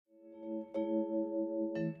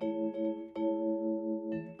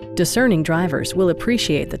Discerning drivers will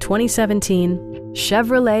appreciate the 2017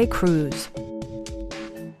 Chevrolet Cruze.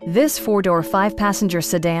 This four-door, five-passenger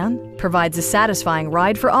sedan provides a satisfying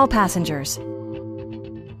ride for all passengers.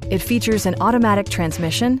 It features an automatic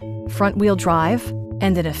transmission, front-wheel drive,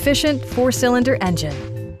 and an efficient four-cylinder engine.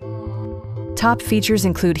 Top features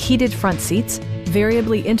include heated front seats,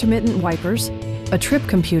 variably intermittent wipers, a trip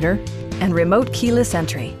computer, and remote keyless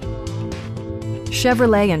entry.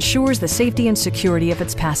 Chevrolet ensures the safety and security of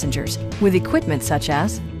its passengers with equipment such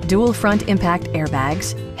as dual front impact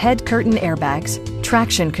airbags, head curtain airbags,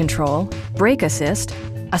 traction control, brake assist,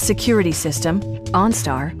 a security system,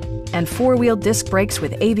 OnStar, and four-wheel disc brakes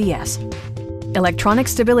with ABS. Electronic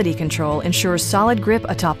stability control ensures solid grip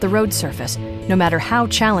atop the road surface, no matter how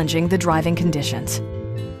challenging the driving conditions.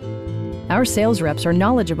 Our sales reps are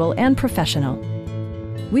knowledgeable and professional.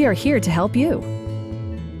 We are here to help you.